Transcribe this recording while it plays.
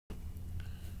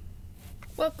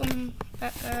Welcome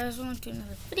back, guys. Welcome to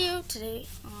another video. Today,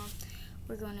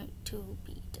 we're going to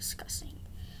be discussing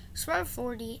Survivor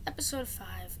 40, Episode 5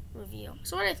 review.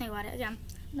 So what do I think about it? Again,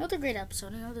 another great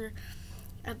episode. Another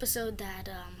episode that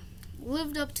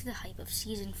lived up to the hype of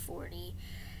Season 40.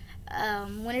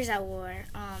 Winners at War.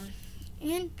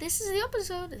 And this is the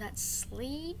episode that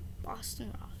slayed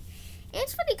Boston Rob. And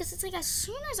it's funny because it's like as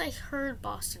soon as I heard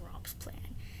Boston Rob's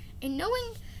plan, and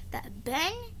knowing that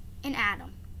Ben and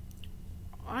Adam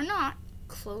are not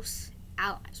close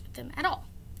allies with him at all.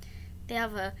 They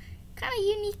have a kind of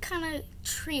unique kind of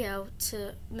trio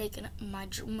to make a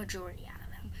majority out of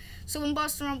them. So when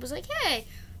Boston Rob was like, hey,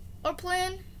 our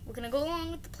plan, we're going to go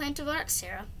along with the plan to vote out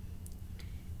Sarah,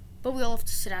 but we all have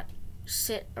to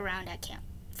sit around at camp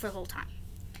for the whole time.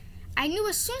 I knew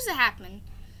as soon as it happened,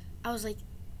 I was like,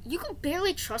 you can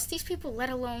barely trust these people,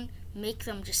 let alone make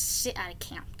them just sit at a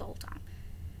camp the whole time.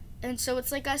 And so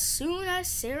it's like as soon as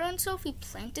Sarah and Sophie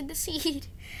planted the seed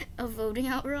of voting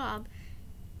out Rob,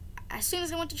 as soon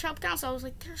as I went to tribal council, I was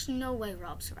like, there's no way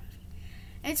Rob's surviving.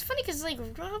 And it's funny because, like,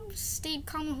 Rob stayed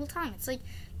calm the whole time. It's like,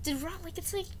 did Rob, like,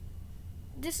 it's like,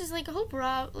 this is like, I hope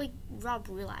Rob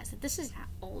realized that this is not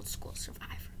old school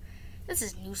Survivor. This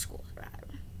is new school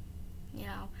Survivor. You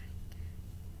know,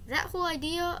 that whole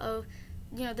idea of,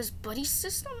 you know, this buddy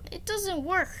system, it doesn't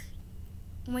work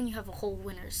when you have a whole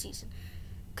winter season.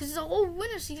 Because the whole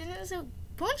winter season is a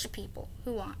bunch of people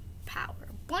who want power,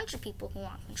 a bunch of people who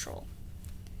want control,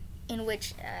 in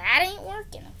which that ain't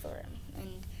working for him.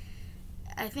 And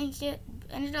I think it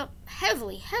ended up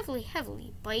heavily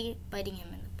biting him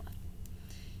in the butt.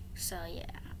 So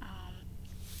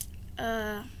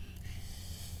yeah.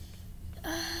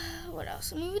 What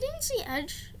else? I mean, we didn't see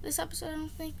Edge this episode, I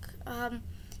don't think. And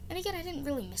again, I didn't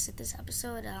really miss it this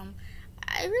episode.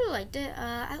 I really liked it.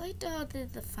 I liked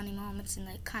the funny moments and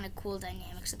the kind of cool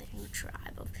dynamics of the new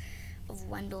tribe of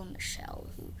Wendell and Michelle,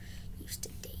 who used to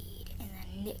date, and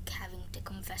then Nick having to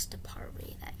confess to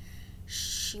Parvati that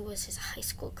she was his high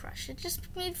school crush. It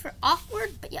just made for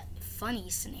awkward but yet funny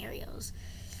scenarios,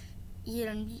 you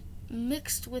know,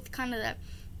 mixed with kind of that,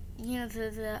 you know,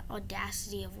 the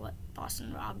audacity of what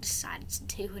Boston Rob decided to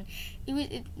do.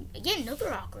 And again,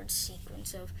 another awkward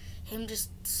sequence of him just,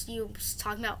 you know,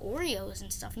 talking about Oreos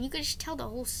and stuff, and you could just tell the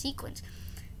whole sequence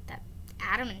that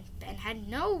Adam and Ben had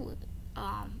no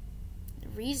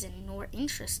reason nor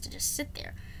interest to just sit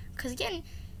there. Because again,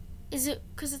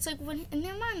 because it's like, when in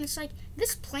their mind it's like,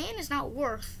 this plan is not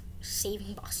worth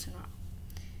saving Boston Rob,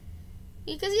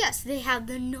 because yes, they have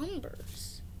the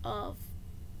numbers of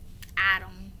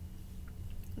Adam,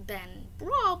 Ben,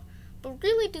 Rob, but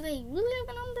really, do they really have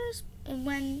the numbers? And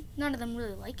when none of them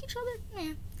really like each other?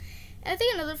 Nah. And I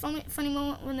think another funny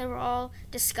moment when they were all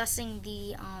discussing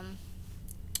the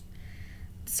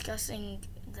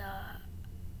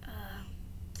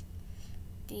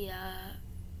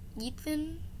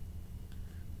Ethan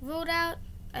vote out.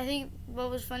 I think what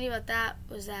was funny about that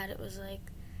was that it was like,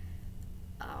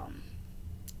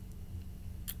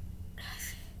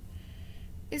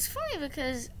 it's funny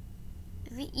because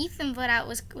the Ethan vote out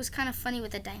was kind of funny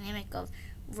with the dynamic of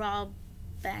Rob,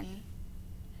 Ben,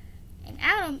 and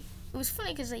Adam. It was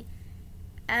funny because, like,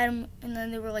 Adam, and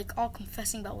then they were like all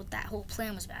confessing about what that whole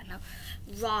plan was about. Now,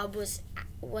 Rob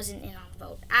wasn't in on the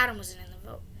vote. Adam wasn't in the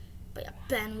vote, but yeah,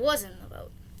 Ben was in the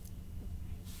vote.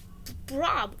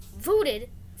 Rob voted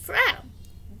for Adam.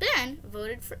 Ben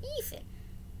voted for Ethan,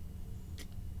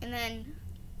 and then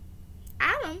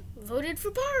Adam voted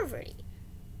for Parvati.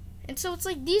 And so it's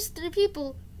like these three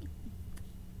people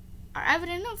are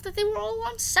evident enough that they were all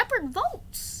on separate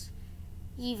votes,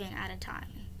 even at a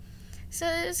time. So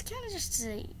it was kind of just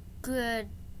a good,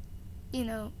 you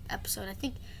know, episode. I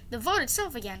think the vote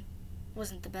itself, again,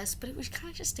 wasn't the best, but it was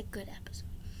kind of just a good episode.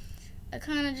 A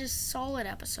kind of just solid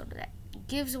episode that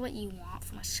gives what you want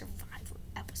from a Survivor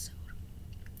episode.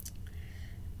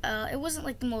 It wasn't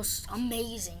like the most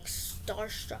amazing,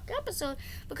 starstruck episode,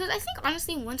 because I think,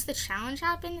 honestly, once the challenge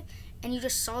happened and you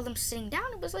just saw them sitting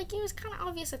down, it was kind of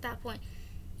obvious at that point.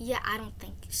 Yeah, I don't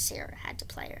think Sarah had to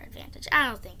play her advantage. I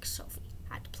don't think Sophie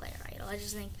had to play her idol. I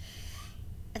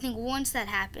think once that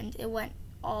happened, it went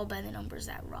all by the numbers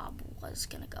that Rob was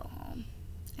gonna go home.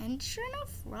 And sure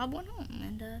enough, Rob went home.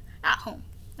 And, not home.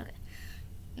 Okay.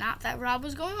 Not that Rob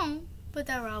was going home, but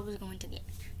that Rob was going to the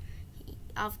edge. He,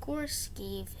 of course,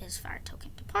 gave his fire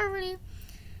token to Parvati,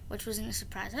 which wasn't a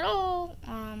surprise at all.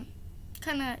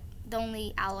 Kind of the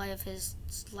only ally of his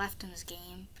left in the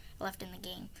game.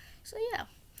 So yeah,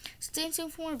 stay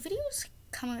tuned for more videos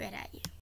coming right at you.